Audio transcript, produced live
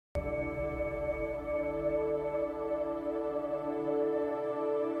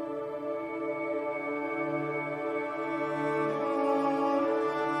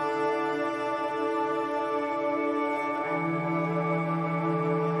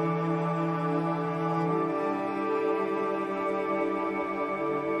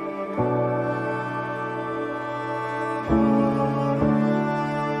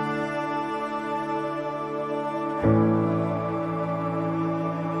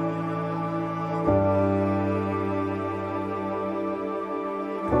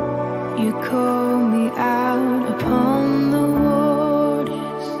upon the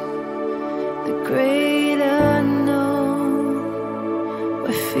waters, the great unknown,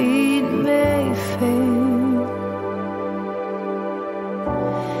 where feet may fail.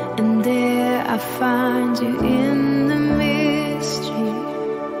 And there I find you in the mystery,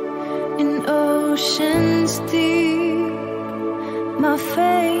 in oceans deep, my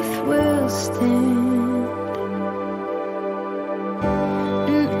faith will stand.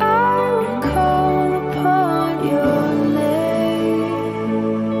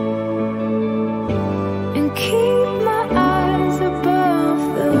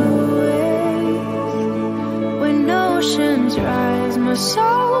 My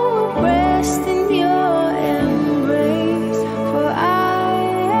soul will rest in your embrace, for I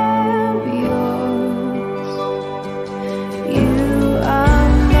am yours. You are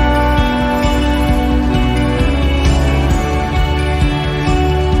mine.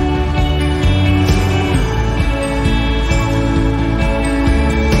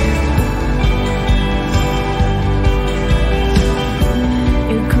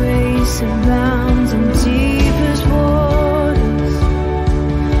 Your grace abounds in deepest waters.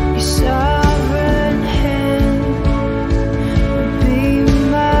 Sovereign hand will be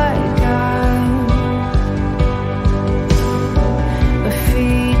my guide. My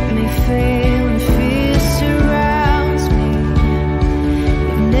feet may fail and fear surrounds me.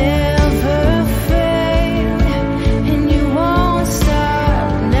 You never failed, and you won't stop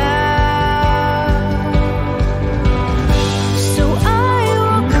now. So I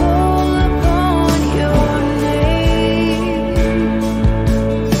will call upon your name.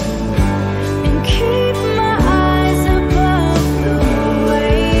 Keep my eyes above the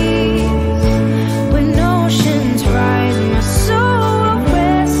waves. When oceans rise, my soul will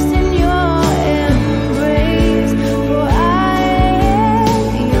rest in your embrace. For I am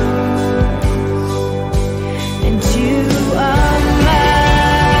yours, and you are mine.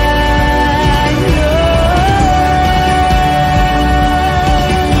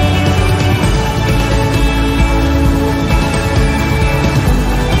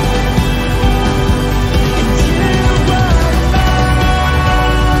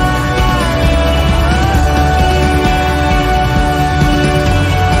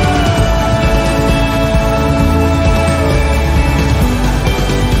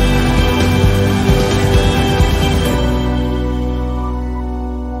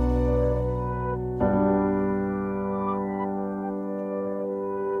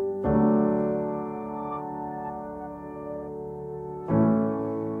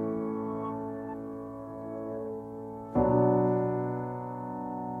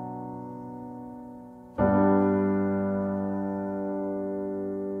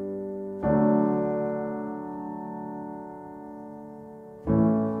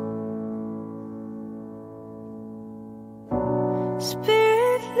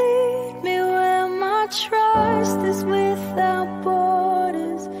 Spirit, lead me where my trust is without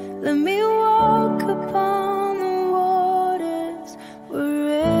borders. Let me walk upon the waters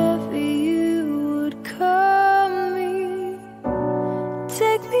wherever you would call me.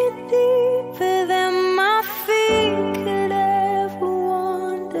 Take me deeper than my feet could ever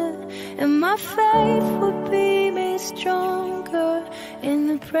wander, and my faith would be made stronger in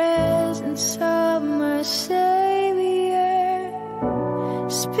the presence of my Savior.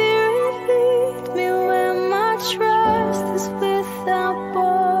 Spirit, lead me where my trust is without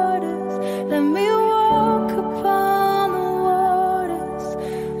borders. Let me walk upon the waters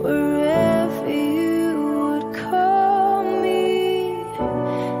wherever you would call me.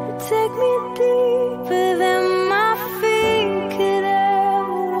 Take me deeper than my feet could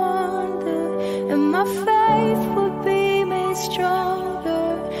ever wander, and my faith would be made stronger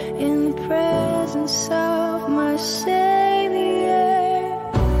in the presence of my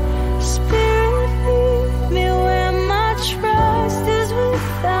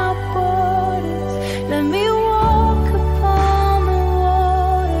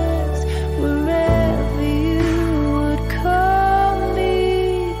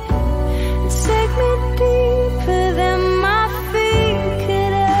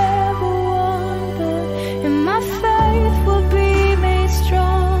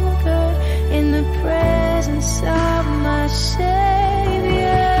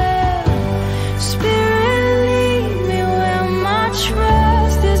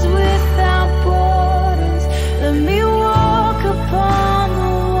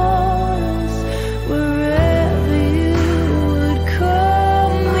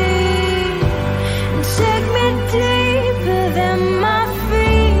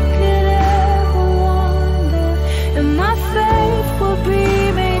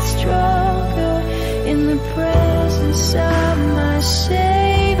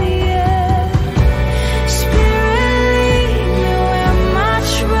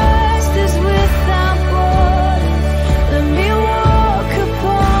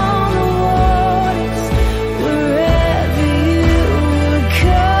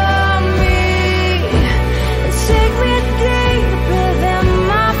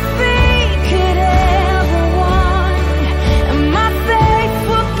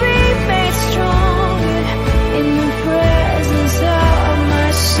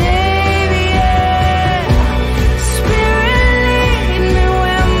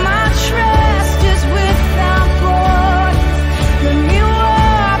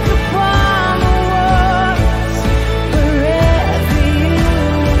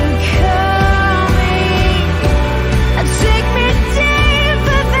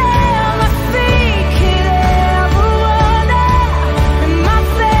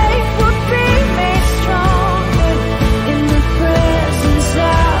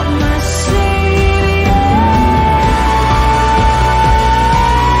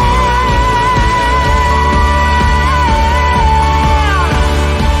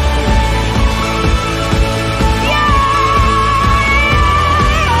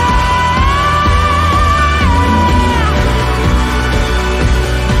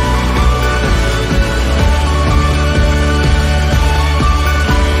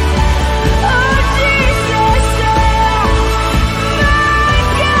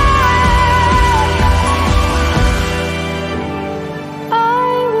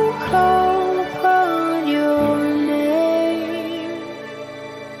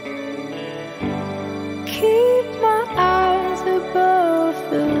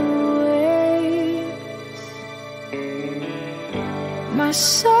my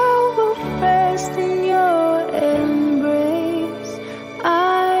soul will rest in